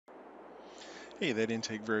Hey, that didn't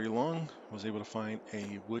take very long. I was able to find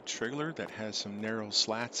a wood trailer that has some narrow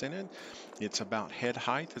slats in it. It's about head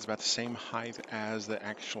height. It's about the same height as the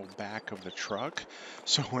actual back of the truck.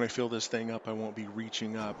 So when I fill this thing up, I won't be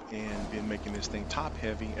reaching up and then making this thing top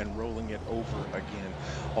heavy and rolling it over again.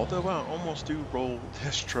 Although I almost do roll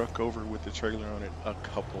this truck over with the trailer on it a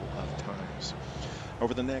couple of times.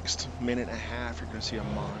 Over the next minute and a half, you're going to see a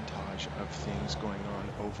montage of things going on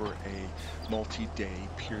over a multi-day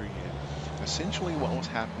period. Essentially, what was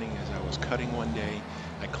happening is I was cutting one day.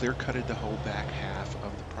 I clear cutted the whole back half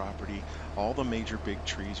of the property. All the major big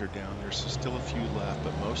trees are down. There's still a few left,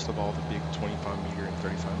 but most of all the big 25 meter and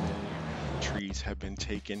 35 millimeter trees have been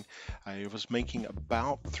taken. I was making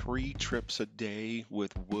about 3 trips a day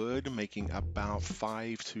with wood, making about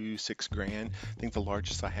 5 to 6 grand. I think the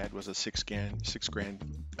largest I had was a 6 grand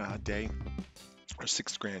day or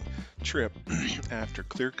 6 grand trip. After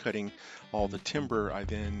clear cutting all the timber, I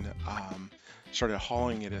then started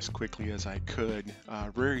hauling it as quickly as I could,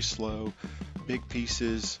 very slow. Big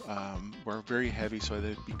pieces were very heavy, so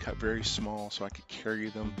they'd be cut very small so I could carry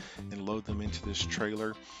them and load them into this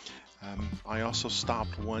trailer. I also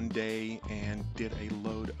stopped one day and did a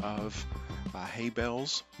load of hay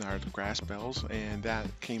bales, or the grass bales, and that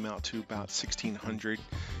came out to about 1,600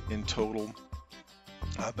 in total.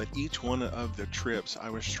 But each one of the trips, I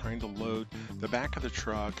was trying to load the back of the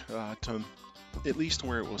truck to at least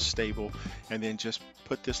where it was stable, and then just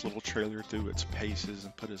put this little trailer through its paces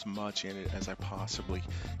and put as much in it as I possibly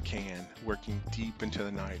can, working deep into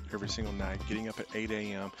the night, every single night, getting up at 8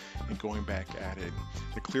 a.m. and going back at it.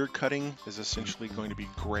 The clear cutting is essentially going to be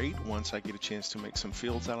great once I get a chance to make some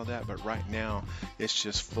fields out of that, but right now it's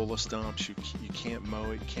just full of stumps. You can't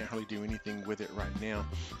mow it, you can't really do anything with it right now.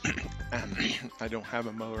 I don't have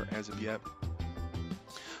a mower as of yet,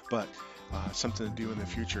 but something to do in the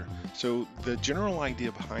future. So the general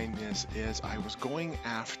idea behind this is I was going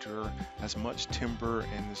after as much timber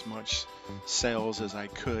and as much sales as I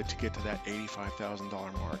could to get to that $85,000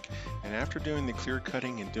 mark. And after doing the clear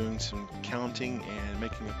cutting and doing some counting and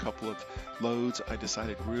making a couple of loads, I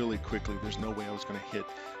decided really quickly there's no way I was going to hit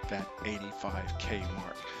that 85K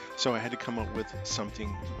mark. So I had to come up with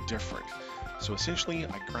something different. So essentially,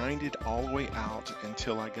 I grinded all the way out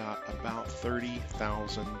until I got about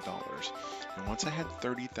 $30,000. And once I had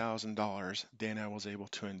 $30,000, then I was able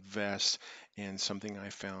to invest in something I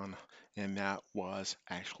found, and that was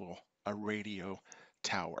a radio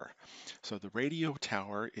tower. So the radio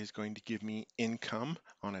tower is going to give me income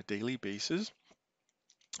on a daily basis.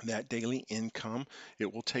 That daily income,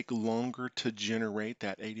 it will take longer to generate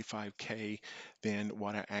that 85K than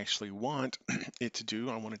what I actually want it to do.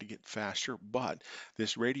 I want it to get faster, but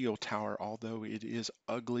this radio tower, although it is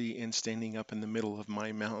ugly and standing up in the middle of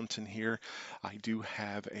my mountain here, I do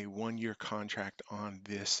have a 1 year contract on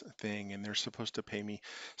this thing, and they're supposed to pay me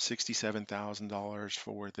 $67,000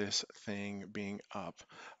 for this thing being up.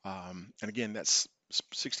 And again, that's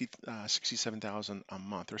 67,000 a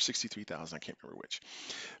month, or 63,000, I can't remember which.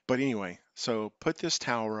 But anyway, so put this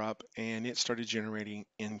tower up and it started generating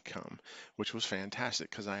income, which was fantastic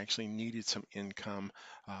because I actually needed some income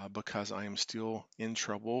because I am still in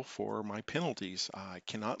trouble for my penalties. I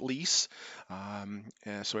cannot lease,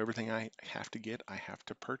 so everything I have to get, I have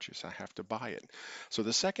to purchase, I have to buy it. So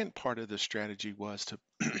the second part of the strategy was to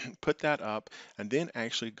put that up and then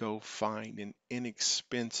actually go find an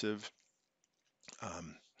inexpensive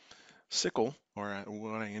um, sickle, or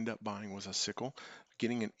what I end up buying was a sickle,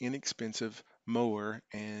 getting an inexpensive mower,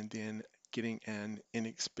 and then getting an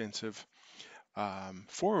inexpensive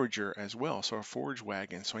forager as well, so a forage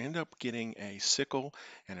wagon. So I end up getting a sickle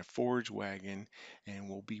and a forage wagon, and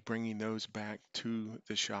we'll be bringing those back to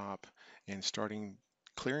the shop and starting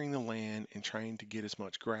clearing the land and trying to get as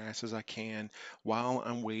much grass as I can while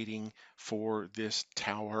I'm waiting for this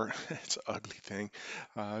tower, it's an ugly thing,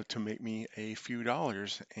 to make me a few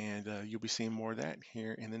dollars. And you'll be seeing more of that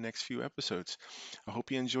here in the next few episodes. I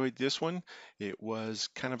hope you enjoyed this one. It was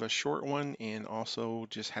kind of a short one and also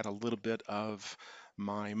just had a little bit of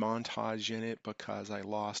my montage in it because I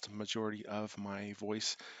lost a majority of my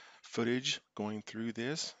voice footage going through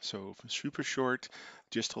this. So super short,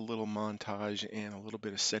 just a little montage and a little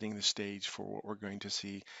bit of setting the stage for what we're going to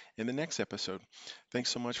see in the next episode.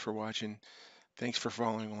 Thanks so much for watching. Thanks for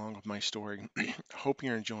following along with my story. Hope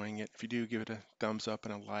you're enjoying it. If you do, give it a thumbs up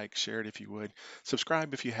and a like. Share it if you would.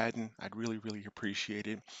 Subscribe if you hadn't. I'd really, really appreciate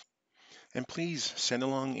it. And please send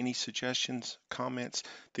along any suggestions, comments,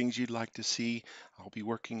 things you'd like to see. I'll be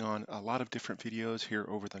working on a lot of different videos here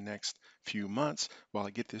over the next few months while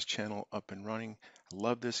I get this channel up and running. I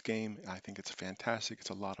love this game. I think it's fantastic. It's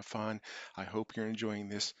a lot of fun. I hope you're enjoying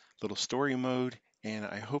this little story mode and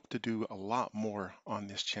I hope to do a lot more on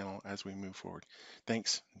this channel as we move forward.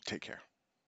 Thanks. Take care.